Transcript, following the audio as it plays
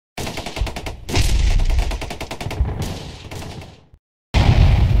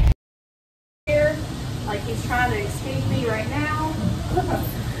like he's trying to escape me right now.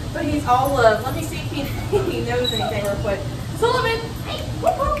 But he's all love. Let me see if he knows anything real quick. Sullivan, hey,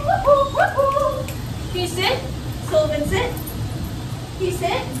 whoop, whoop, whoop, whoop, whoop, whoop. Can you sit? Sullivan, sit. Can you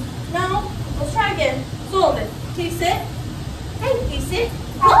sit? No? Let's try again. Sullivan, can you sit? Hey, can you sit?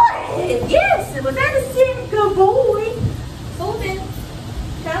 Good! Yes! Was that a sit? Good boy! Sullivan,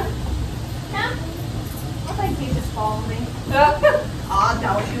 come. Come. I think he's just following me. Oh,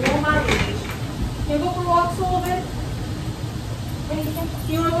 no, you on my leash. Can you go for a walk, Sullivan?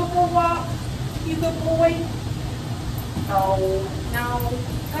 You want to go for a walk? You good boy? Oh, no,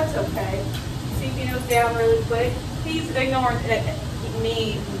 that's okay. See if he knows down really quick. He's ignoring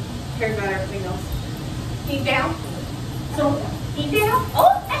me and cares about everything else. He's down. So, he's down.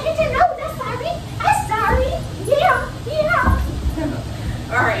 Oh, I hit your nose. I'm sorry. I'm sorry. Yeah.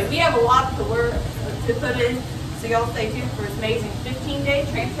 All right, we have a lot to work to put in, so y'all stay tuned for his amazing 15-day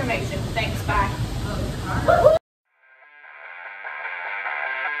transformation. Thanks, bye.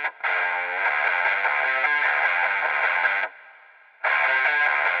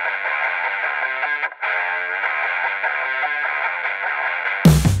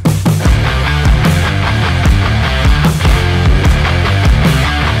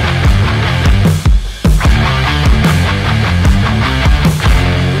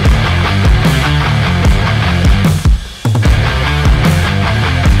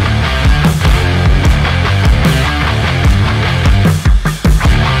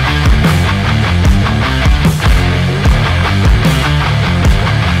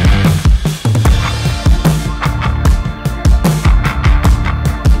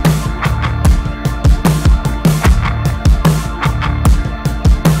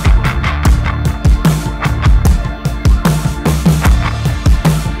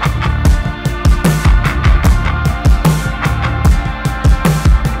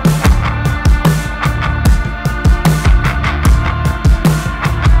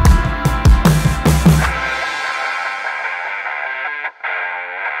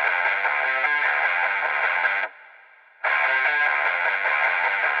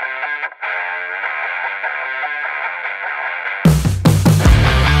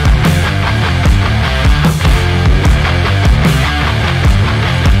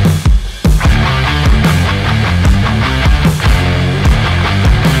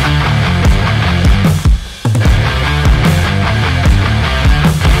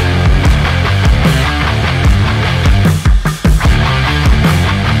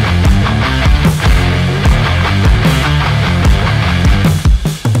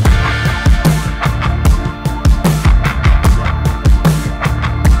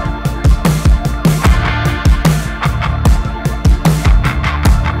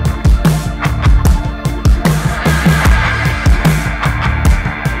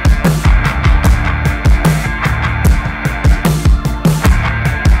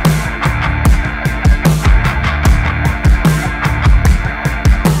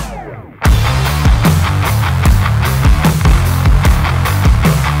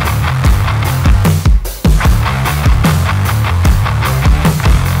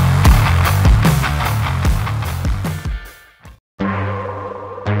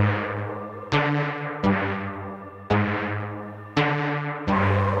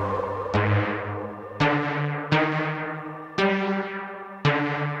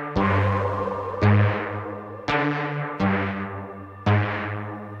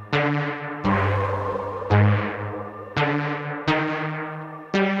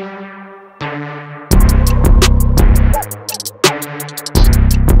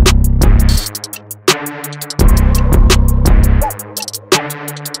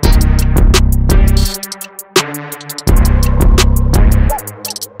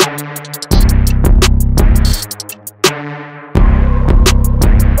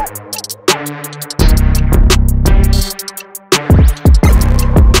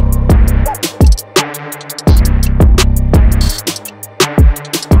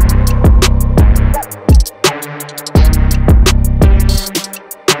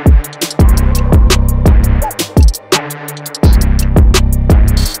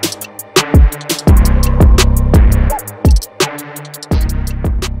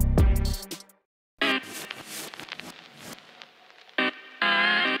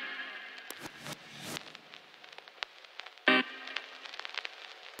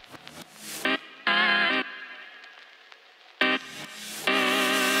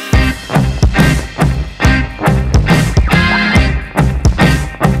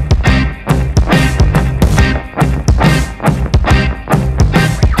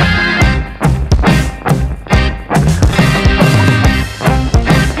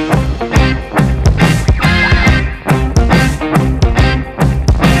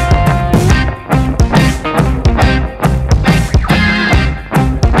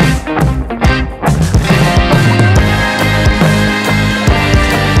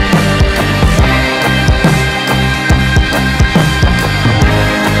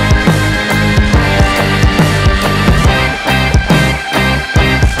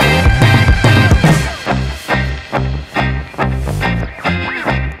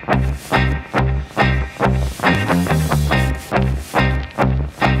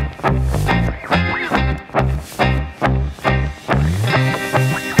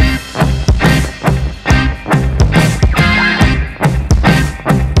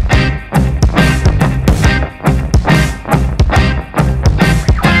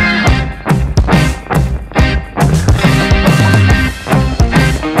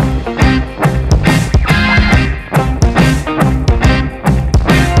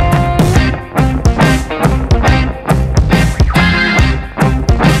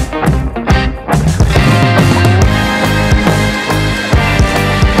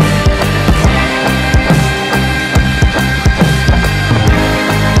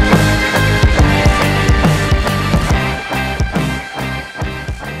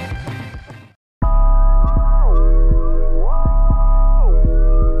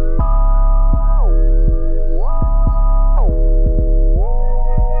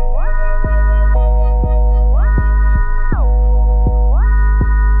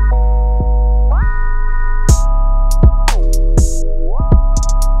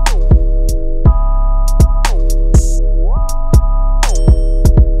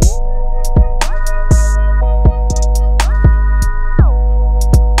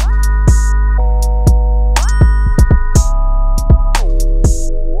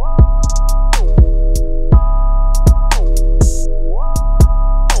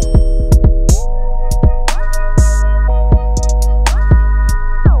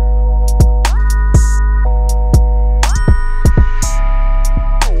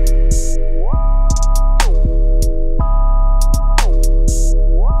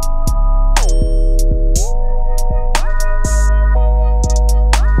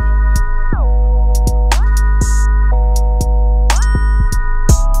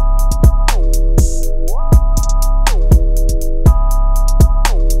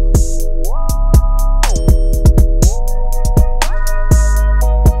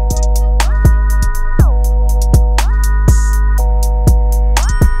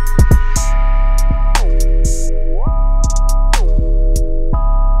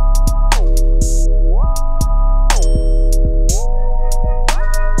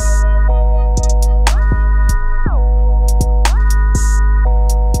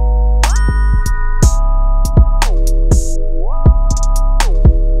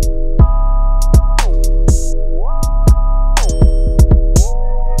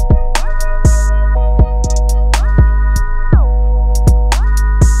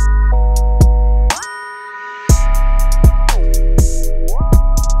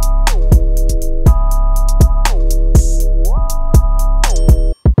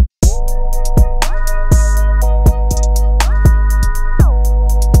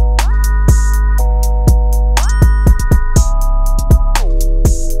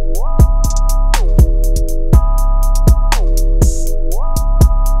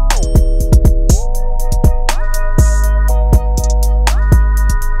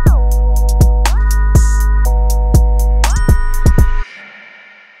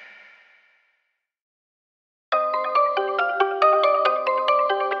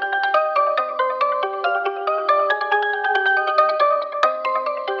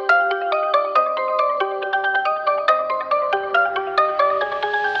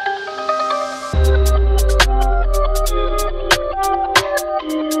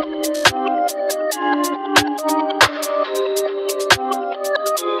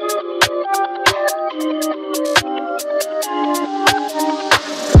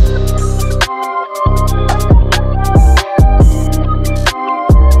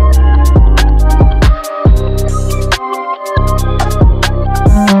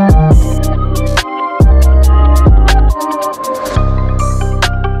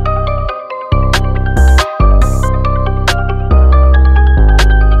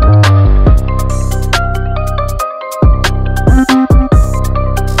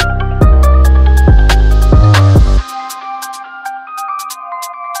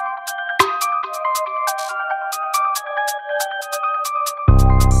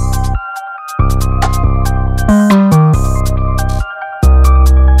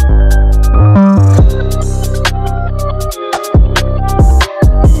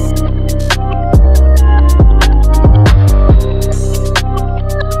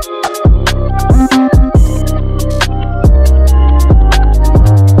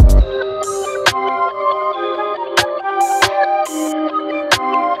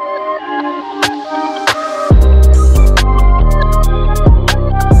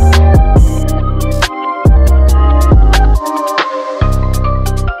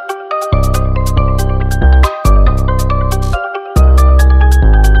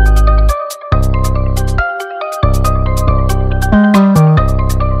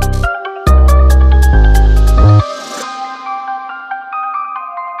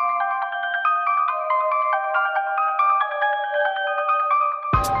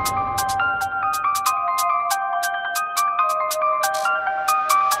 Bye.